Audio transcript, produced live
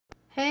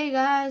Hey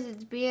guys,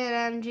 it's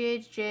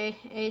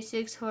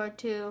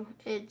BNMGHJ8642.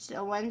 It's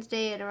a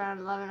Wednesday at around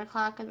 11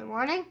 o'clock in the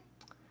morning.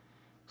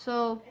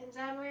 So, Depends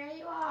on where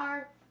you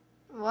are.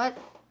 what?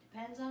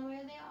 Depends on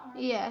where they are.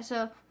 Yeah,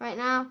 so right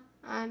now,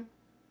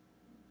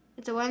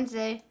 it's a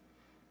Wednesday,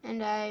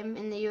 and I'm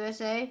in the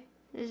USA.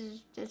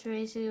 That's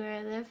basically where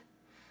I live.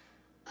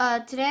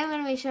 Today I'm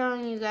going to be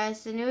showing you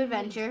guys the new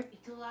adventure.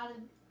 It's a lot of,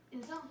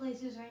 in some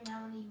places right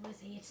now in the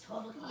USA, it's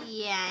 12 o'clock.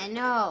 Yeah, I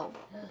know.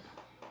 Ugh.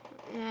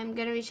 And I'm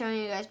going to be showing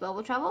you guys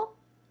Bubble Trouble.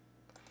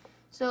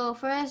 So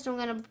first I'm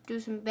going to do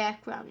some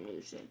background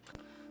music.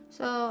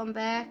 So I'm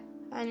back.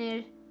 I'm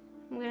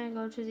going to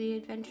go to the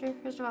adventure.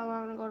 First of all, I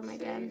want to go to my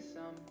den.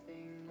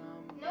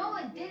 No,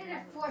 I did it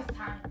a fourth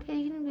time. Okay, can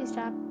you please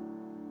stop?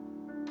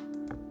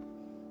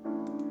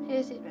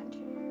 Here's the adventure.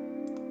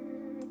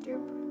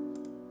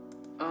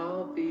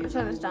 Let's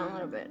turn this down a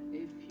little bit.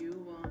 If you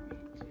want me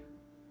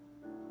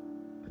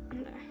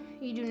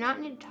to. You do not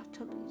need to talk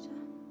to Lisa.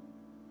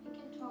 I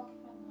can talk if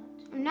I want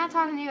to. I'm not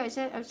talking to you. I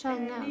was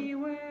telling them.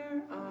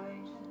 Anywhere I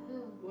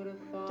Who? would have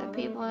The followed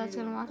people that's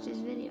you. going to watch this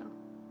video.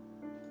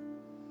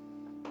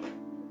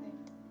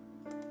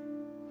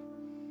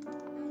 I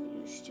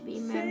used to be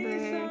a member.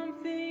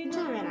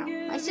 Until right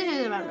now. I still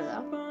is a member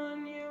though.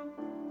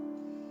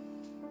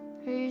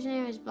 Her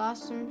username is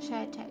Blossom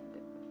Shy Tech.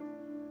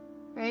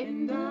 Right?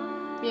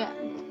 Yeah.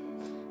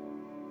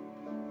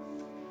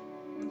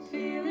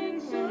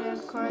 And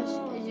of course,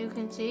 as you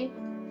can see,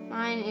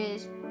 mine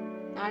is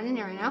not in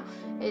here right now.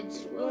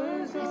 It's,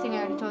 I think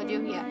I already told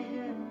you, yeah.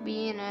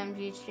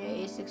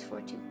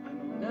 BNMGHJ8642.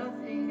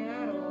 Nothing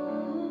at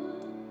all.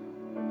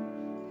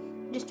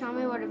 Just tell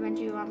me what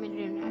adventure you want me to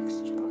do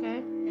next, okay?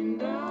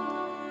 And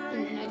I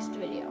In the next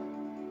video.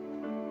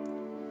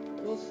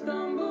 will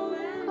stumble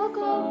and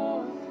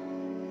Coco!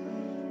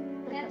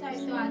 That's our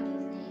doggy's name.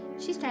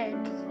 She's tired.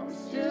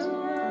 still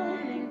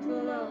running to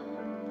love.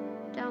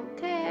 Don't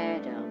care,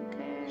 don't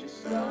care.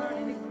 Just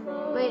starting to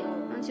crawl. Wait,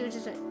 let's see what you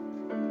say.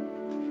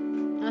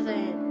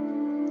 Nothing.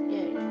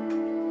 Yeah.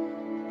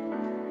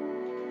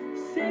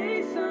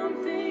 Say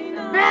something.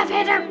 Grab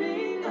Phantom!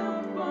 Giving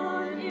up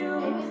on you.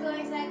 Baby's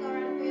going psycho,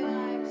 run for your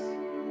lives.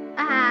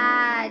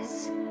 Ah, I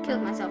just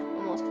killed myself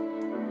almost.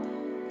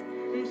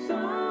 I'm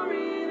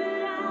sorry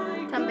that I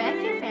Come back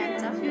here,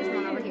 Phantom. There's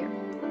one over here.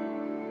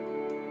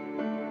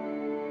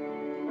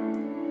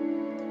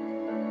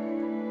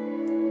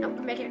 No,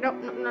 come back here. No.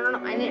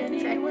 I need to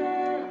check.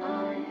 Anywhere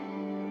I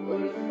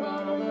would have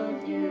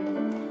followed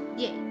you.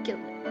 Yeah, kill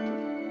it.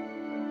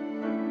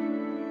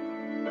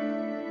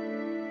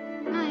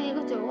 No, I need to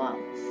go through a wall.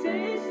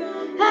 Say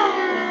something.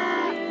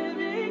 Ah!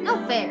 Giving No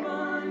up fair.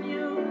 on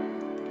you.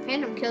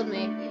 Phantom killed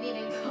me. You need to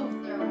go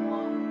through a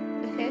wall.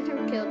 The Phantom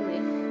killed me.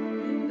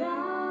 And I I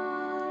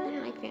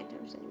don't like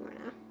Phantoms anymore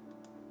now.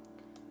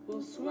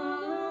 will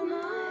swallow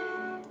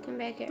my Come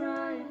back here.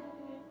 pride.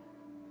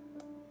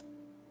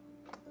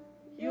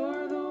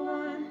 You're the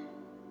one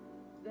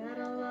that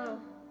I love.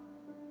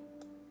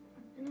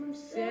 And I'm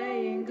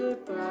saying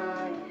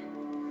goodbye.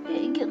 Yeah,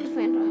 you killed the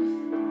Phantom.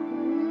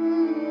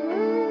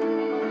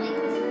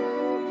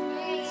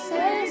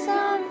 Say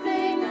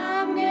something,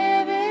 I'm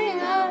giving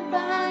up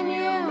on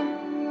you.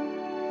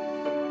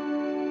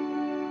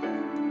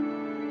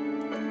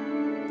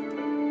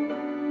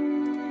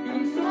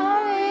 I'm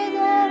sorry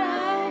that I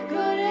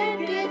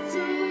couldn't get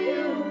to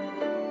you.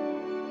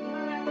 You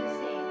don't have to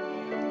say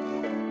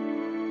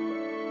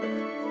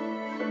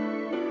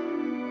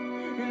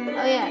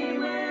Oh yeah,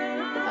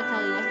 I'll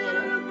tell you guys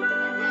later. it.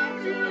 That's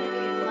actually going to be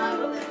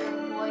louder than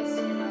your voice,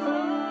 you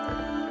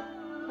know.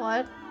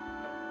 What?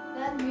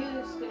 That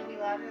music's going to be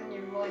louder than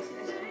your voice, and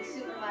it's going to be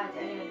super loud to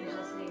anyone who's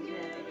listening to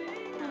that video.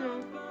 I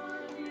don't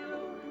know.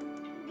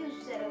 You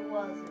said it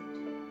wasn't.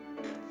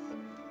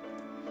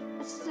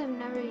 That's because I've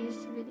never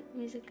used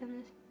music on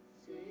this.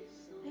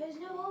 There's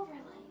no overlay.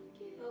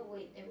 Oh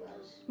wait, there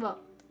was. Well,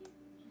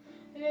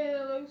 Hey,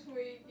 that looks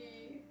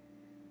freaky.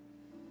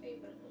 Hey,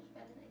 but it looks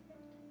better than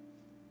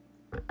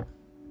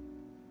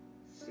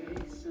Say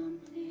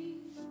something.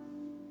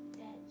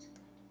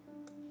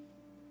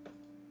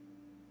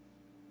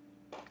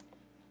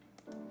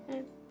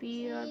 that's be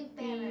See, up, be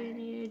better. in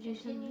here, do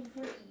Continue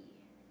something. free.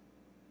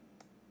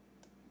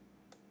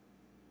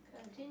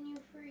 Continue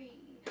free.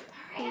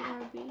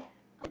 ARB.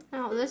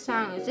 No, this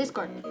song is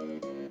Discord.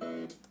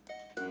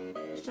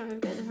 Just don't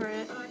forget to heard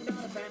it.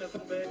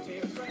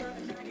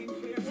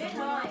 Good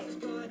night.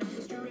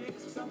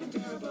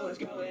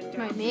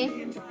 Right, me?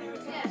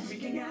 Yes.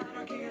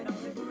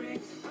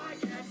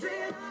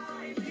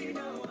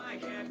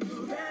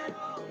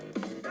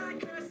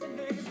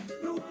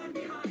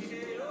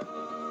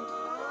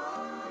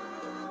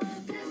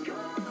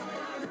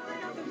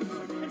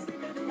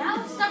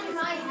 Now it's stuck in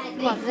my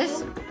head. What,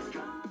 this?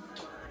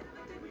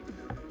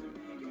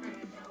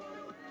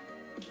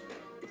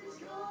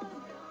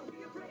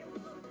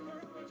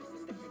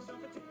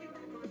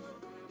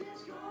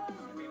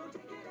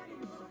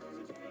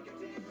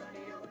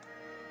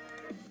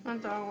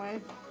 That's the wrong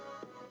way.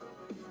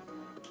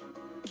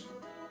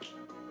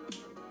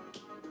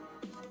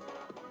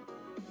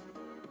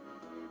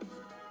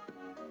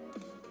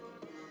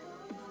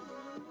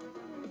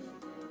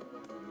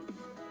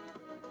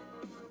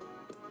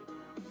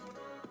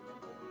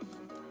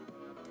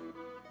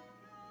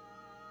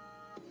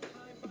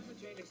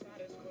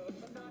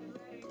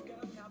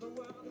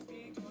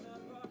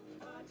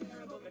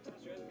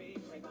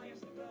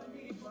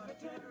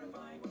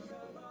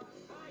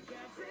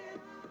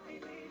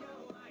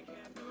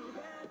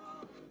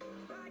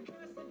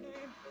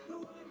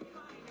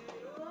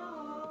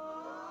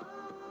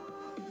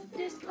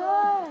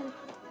 Discord.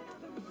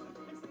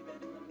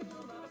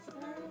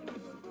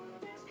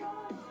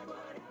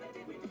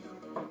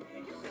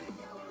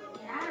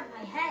 Get out of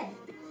my head.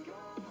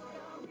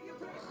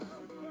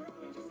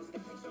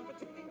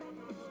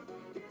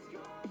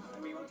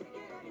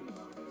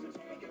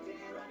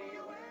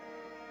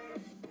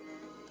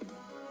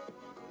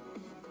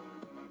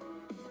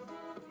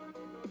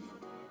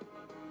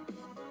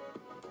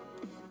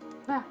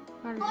 Ah,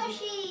 what is it?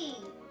 Horsey!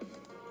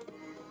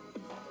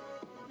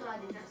 No, I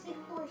did not say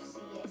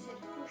horsey. I said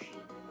Hershey.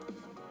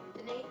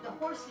 The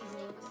horsey's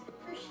name was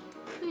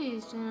Hershey.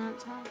 Please do not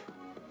talk.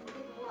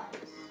 It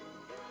was.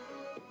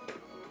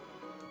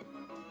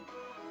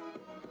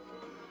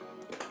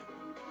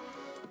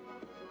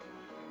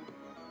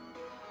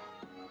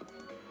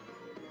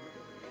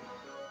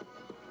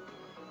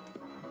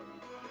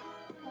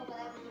 Oh, but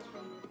that was just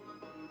me.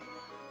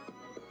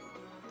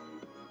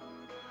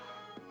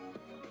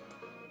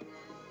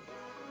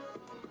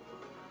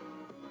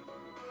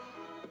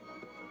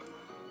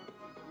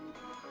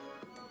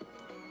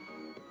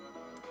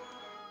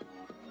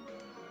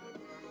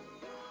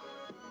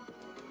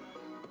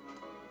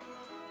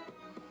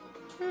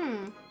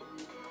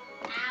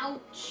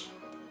 Ouch.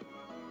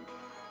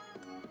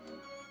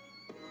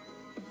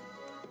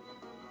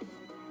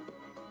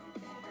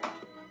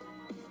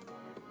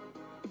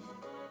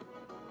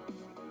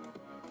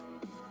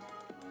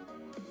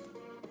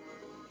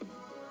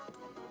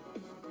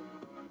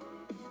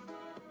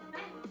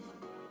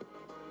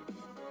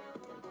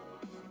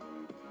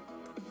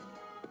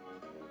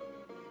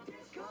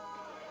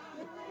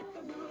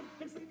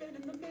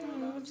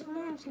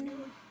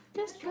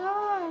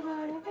 Destroy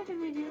whatever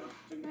do we do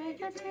to make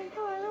it take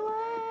all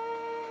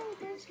away.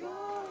 Destroy.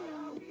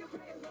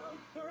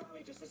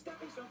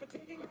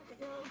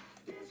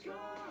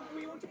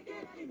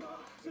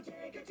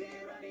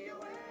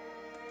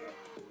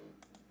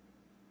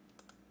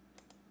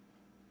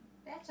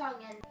 That song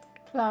ended.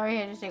 Sorry,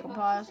 I had to take a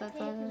pause. That's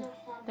why the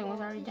thing was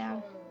already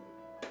down.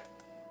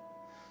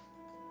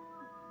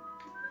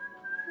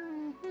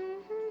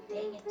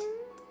 Dang it. There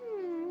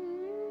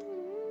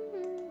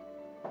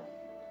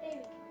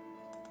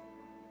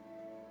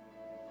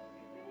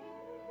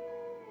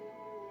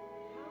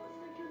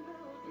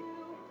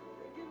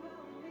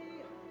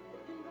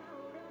we go.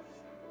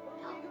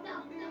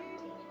 No, dang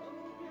it.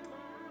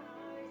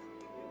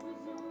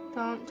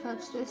 Don't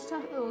touch this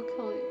stuff, it will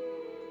kill you.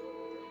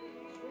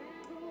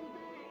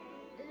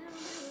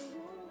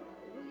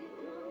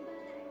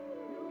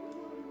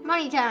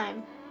 Money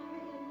time!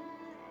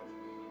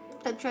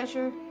 The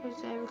treasure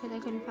was there because I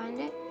couldn't find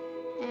it,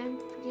 and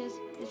because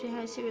we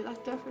had a secret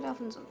locked door for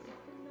dolphins on there.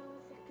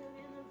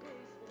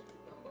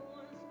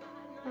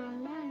 Oh, I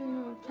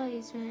don't know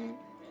replacement.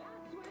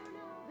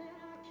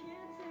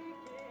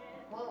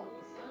 Whoa.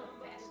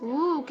 Fast.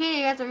 Ooh,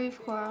 okay, I got the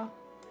reef coral.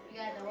 You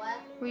got the what?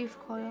 Reef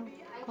coral.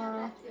 I got Coral.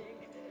 that too.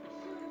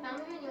 How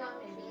many do you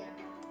want me to be on?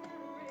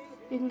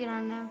 You can get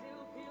on now.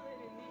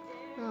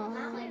 Not Oh,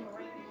 like right now,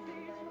 but I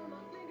don't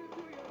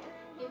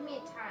know. Give me a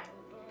time.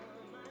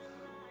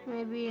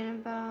 maybe in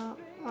about,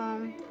 I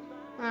don't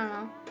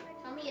know.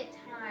 Tell me a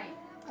time.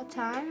 A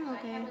time? I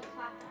Okay. have a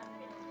clock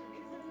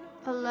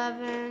on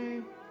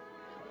 11,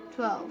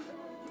 12.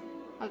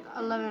 Like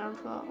 11 or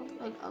 12.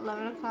 Like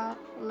 11 o'clock,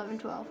 11,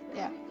 12.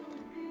 Yeah. me.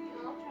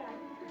 I'll try.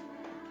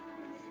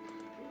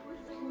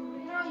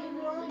 No, you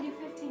can only do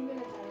 15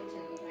 minutes on each of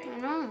them, I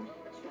right? know.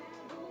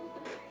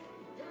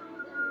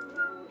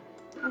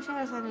 I should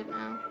have said it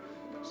now.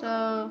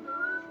 So,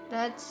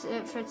 that's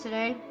it for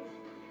today.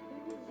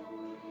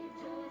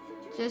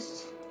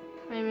 Just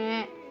wait a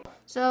minute.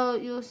 So,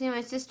 you'll see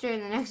my sister in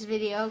the next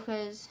video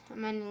because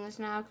I'm ending this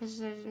now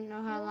because I didn't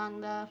know how long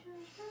the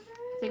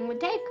thing would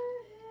take.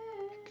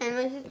 And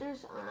my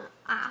sister's on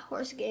a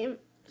horse game,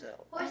 so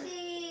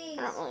Horsies!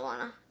 I don't really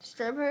want to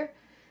disturb her.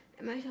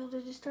 And my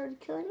shoulder just started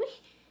killing me.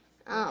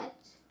 What?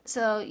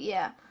 So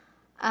yeah,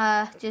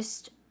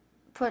 just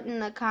put in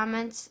the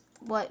comments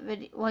what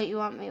you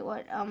want me,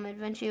 what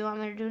adventure you want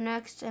me to do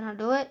next, and I'll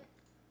do it.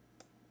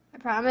 I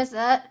promise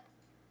that.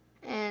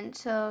 And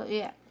so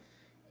yeah,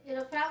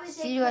 It'll probably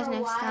See take you guys her a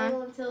next while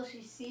time. until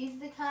she sees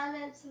the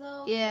comments,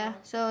 though. yeah.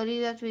 So it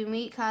either have to be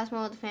Meet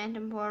Cosmo at the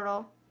Phantom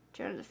Portal,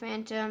 Turn of the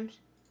Phantoms,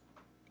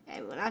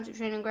 everyone out to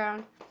Training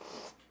Ground,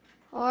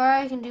 or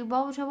I can do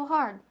Bubble Trouble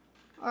Hard,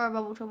 or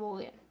Bubble Trouble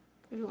again,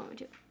 if you want me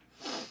to.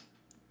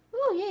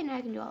 Oh yeah, now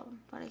I can do all of them,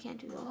 but I can't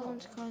do the other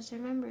ones because they're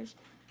members.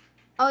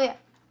 Oh yeah,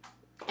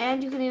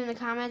 and you can leave in the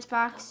comments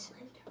box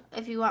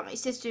if you want my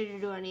sister to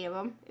do any of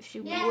them, if she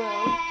will.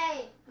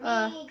 Yay!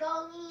 Uh, Me,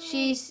 go me!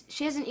 She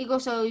has an eagle,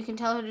 so you can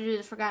tell her to do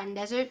the Forgotten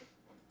Desert.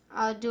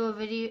 I'll do a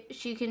video.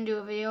 She can do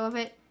a video of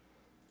it.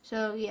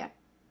 So yeah,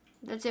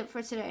 that's it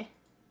for today.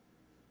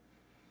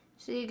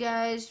 See you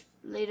guys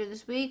later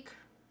this week,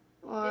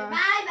 or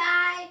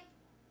Bye-bye!